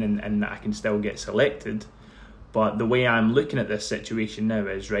by then, and that I can still get selected. But the way I'm looking at this situation now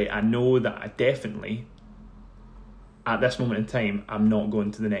is, right, I know that I definitely, at this moment in time, I'm not going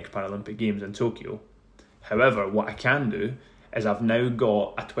to the next Paralympic Games in Tokyo. However, what I can do is I've now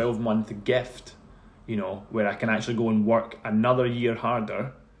got a 12-month gift, where I can actually go and work another year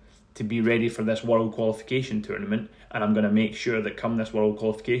harder to be ready for this World Qualification Tournament, and I'm going to make sure that come this World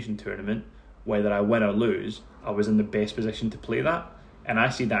Qualification Tournament, whether I win or lose, I was in the best position to play that. And I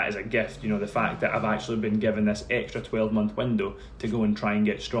see that as a gift, the fact that I've actually been given this extra 12-month window to go and try and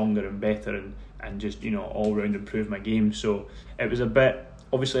get stronger and better and just all round improve my game. So it was a bit,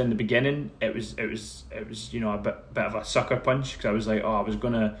 obviously in the beginning it was a bit of a sucker punch, because I was like, I was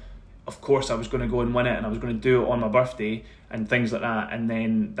gonna of course I was going to go and win it, and I was going to do it on my birthday and things like that. And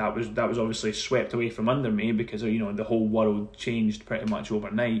then that was obviously swept away from under me because, you know, the whole world changed pretty much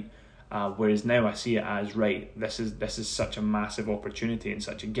overnight. Whereas now I see it as, right, this is such a massive opportunity and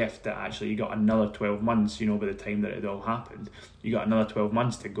such a gift that actually you got another 12 months, you know, by the time that it all happened, you got another 12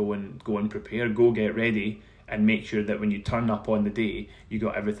 months to go and prepare, go get ready, and make sure that when you turn up on the day, you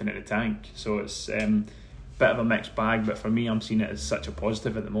got everything in the tank. So it's a bit of a mixed bag, but for me, I'm seeing it as such a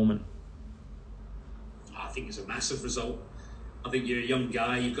positive at the moment. I think it's a massive result. I think you're a young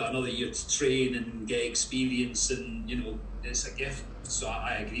guy, you've got another year to train and get experience, and, you know, it's a gift. So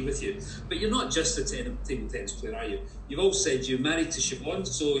I agree with you. But you're not just a table tennis player, are you? You've all said you're married to Siobhan,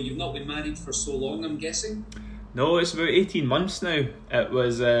 so you've not been married for so long, I'm guessing? No, it's about 18 months now. It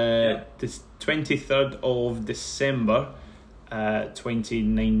was the 23rd of December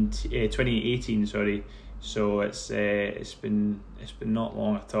 2018, sorry. So it's been not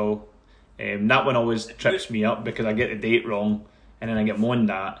long at all. That one always trips me up because I get the date wrong and then I get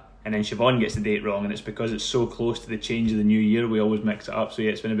moaned at, and then Siobhan gets the date wrong, and it's because it's so close to the change of the new year we always mix it up. So yeah,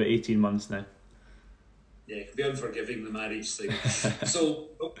 it's been about 18 months now. Yeah, it can be unforgiving, the marriage thing. So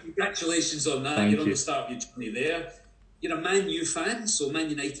congratulations on that. Thank You're you. on the start of your journey there. You're a Man U fan, so Man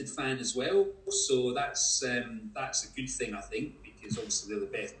United fan as well. So that's a good thing, I think, because obviously they're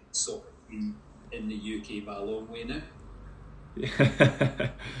the best soccer team in the UK by a long way now.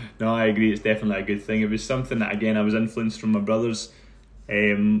 No, I agree. It's definitely a good thing. It was something that, again, I was influenced from my brothers.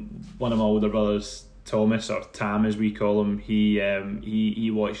 One of my older brothers, Thomas, or Tam as we call him, he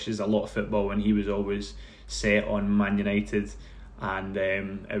watches a lot of football, and he was always set on Man United, and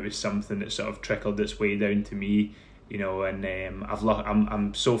it was something that sort of trickled its way down to me, you know. And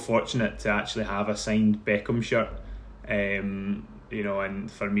I'm so fortunate to actually have a signed Beckham shirt, you know,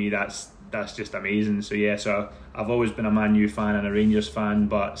 and for me that's just amazing. So yeah, so I've always been a Man U fan and a Rangers fan,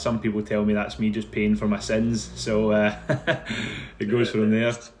 but some people tell me that's me just paying for my sins, so it goes from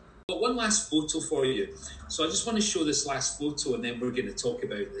there. But one last photo for you. So I just want to show this last photo, and then we're going to talk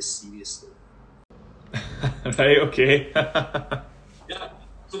about this seriously. Right, okay. Yeah.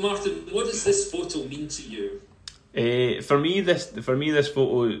 So Martin, what does this photo mean to you? For me, this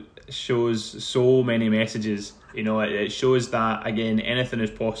photo shows so many messages. You know, it shows that, again, anything is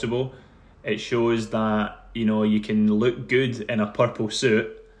possible. It shows that, you know, you can look good in a purple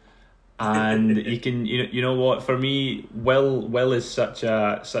suit, and you can, you know what? For me, Will is such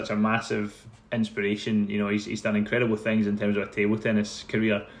a massive inspiration. You know, he's done incredible things in terms of a table tennis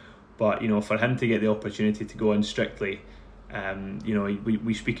career, but, you know, for him to get the opportunity to go on Strictly, you know,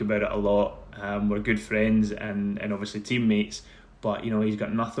 we speak about it a lot. We're good friends and obviously teammates, but, you know, he's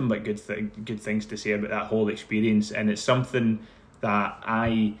got nothing but good things to say about that whole experience, and it's something that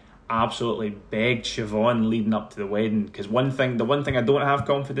I absolutely begged Siobhan leading up to the wedding, because the one thing I don't have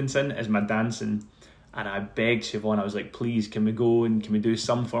confidence in is my dancing, and I begged Siobhan. I was like, please, can we go and can we do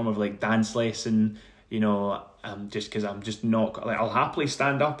some form of like dance lesson, you know, just because I'm just not, like, I'll happily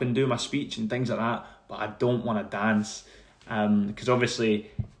stand up and do my speech and things like that, but I don't want to dance, because obviously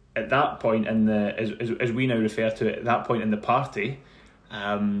at that point in the, as we now refer to it, at that point in the party,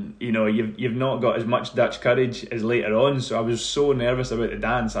 you know, you've not got as much Dutch courage as later on. So I was so nervous about the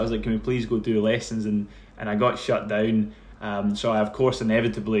dance. I was like, can we please go do lessons? And I got shut down. So I, of course,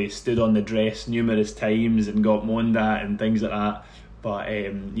 inevitably stood on the dress numerous times and got moaned at and things like that. But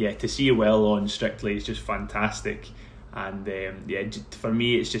yeah, to see Will on Strictly is just fantastic. And yeah, for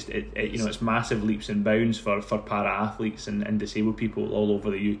me, it's just you know, it's massive leaps and bounds for para athletes and disabled people all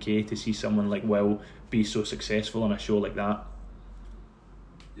over the UK to see someone like Will be so successful on a show like that.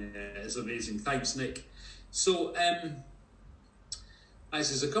 Yeah, it's amazing. Thanks, Nick. So,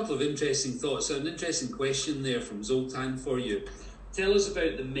 there's a couple of interesting thoughts. So an interesting question there from Zoltan for you. Tell us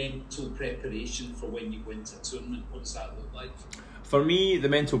about the mental preparation for when you go into a tournament. What does that look like? For me, the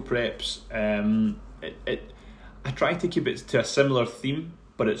mental preps, I try to keep it to a similar theme,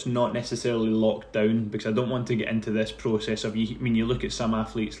 but it's not necessarily locked down, because I don't want to get into this process of, you look at some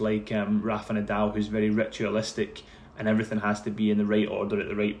athletes like Rafa Nadal, who's very ritualistic, and everything has to be in the right order at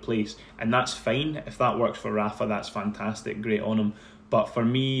the right place, and that's fine. If that works for Rafa, that's fantastic, great on him. But for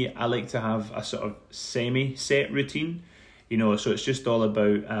me, I like to have a sort of semi-set routine, you know, so it's just all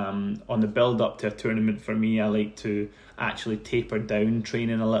about, on the build up to a tournament, for me, I like to actually taper down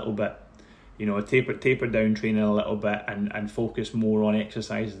training a little bit, you know, taper down training a little bit and focus more on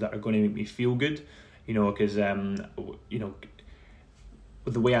exercises that are going to make me feel good, you know, because, you know,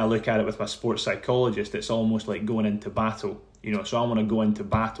 the way I look at it with my sports psychologist, it's almost like going into battle, you know, so I want to go into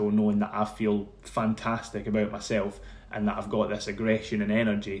battle knowing that I feel fantastic about myself and that I've got this aggression and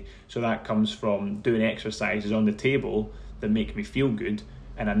energy. So that comes from doing exercises on the table that make me feel good,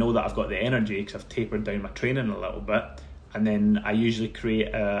 and I know that I've got the energy because I've tapered down my training a little bit. And then I usually create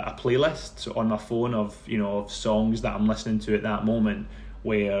a playlist on my phone of songs that I'm listening to at that moment.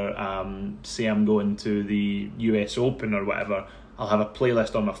 Where say I'm going to the US Open or whatever, I'll have a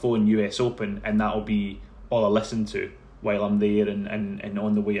playlist on my phone, US Open, and that'll be all I listen to while I'm there and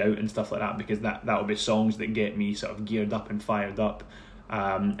on the way out and stuff like that, because that'll be songs that get me sort of geared up and fired up.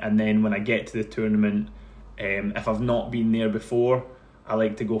 And then when I get to the tournament, if I've not been there before, I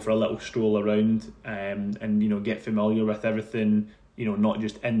like to go for a little stroll around and get familiar with everything, not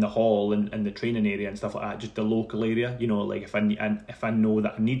just in the hall and the training area and stuff like that, just the local area. Like if I know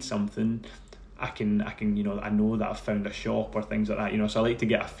that I need something, I know that I've found a shop or things like that. So I like to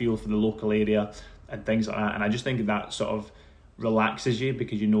get a feel for the local area and things like that. And I just think that sort of relaxes you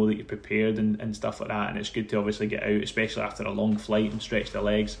because you know that you're prepared and stuff like that. And it's good to obviously get out, especially after a long flight, and stretch the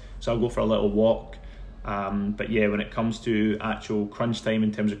legs. So I'll go for a little walk. But yeah, when it comes to actual crunch time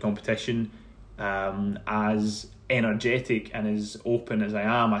in terms of competition, as energetic and as open as I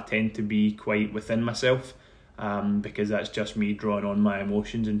am, I tend to be quite within myself, because that's just me drawing on my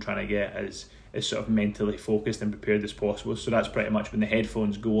emotions and trying to get as sort of mentally focused and prepared as possible. So that's pretty much when the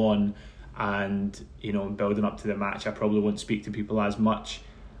headphones go on and building up to the match, I probably won't speak to people as much,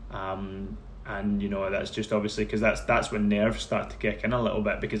 and that's just obviously because that's when nerves start to kick in a little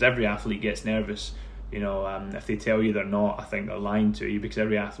bit, because every athlete gets nervous. If they tell you they're not, I think they're lying to you, because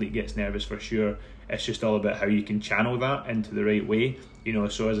every athlete gets nervous for sure. It's just all about how you can channel that into the right way.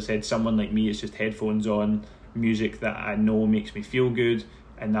 So as I said, someone like me, it's just headphones on, music that I know makes me feel good,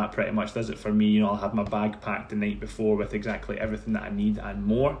 and that pretty much does it for me. I'll have my bag packed the night before with exactly everything that I need and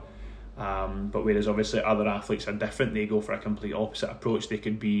more. But whereas obviously other athletes are different, they go for a complete opposite approach. They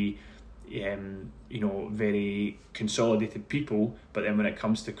could be very consolidated people, but then when it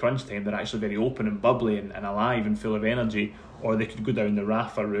comes to crunch time, they're actually very open and bubbly and alive and full of energy. Or they could go down the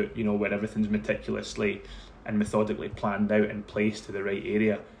Rafa route, where everything's meticulously and methodically planned out and placed to the right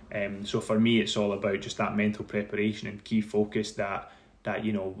area. So for me, it's all about just that mental preparation and key focus that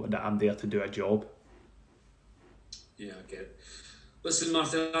I'm there to do a job. Yeah, I get it. Listen,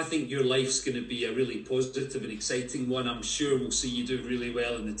 Martin, I think your life's going to be a really positive and exciting one. I'm sure we'll see you do really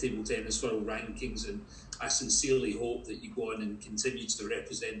well in the table tennis world rankings, and I sincerely hope that you go on and continue to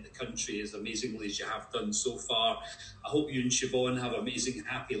represent the country as amazingly as you have done so far. I hope you and Siobhan have an amazing,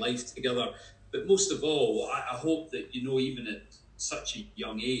 happy life together. But most of all, I hope that, even at such a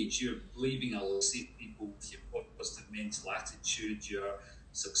young age, you're leaving a legacy of people with your positive mental attitude, your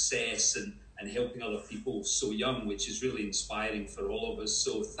success, and helping other people so young, which is really inspiring for all of us.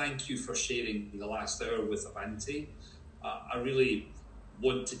 So thank you for sharing the last hour with Avanti. I really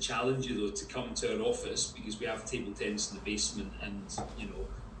want to challenge you, though, to come to our office, because we have table tennis in the basement, and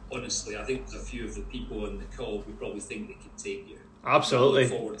honestly, I think there's a few of the people on the call who probably think they could take you. Absolutely.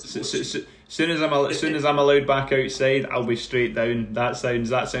 Soon as I'm allowed back outside, I'll be straight down. That sounds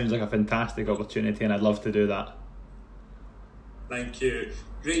like a fantastic opportunity, and I'd love to do that. Thank you.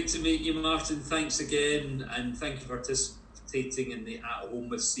 Great to meet you, Martin. Thanks again, and thank you for participating in the At Home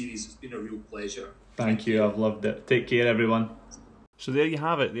With series. It's been a real pleasure. Thank you. I've loved it. Take care, everyone. So there you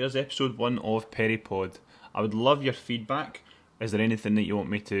have it. There's episode 1 of Peripod. I would love your feedback. Is there anything that you want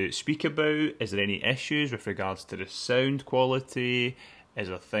me to speak about? Is there any issues with regards to the sound quality? Is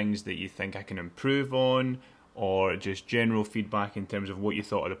there things that you think I can improve on? Or just general feedback in terms of what you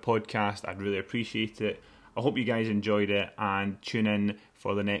thought of the podcast? I'd really appreciate it. I hope you guys enjoyed it, and tune in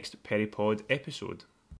for the next Peripod episode.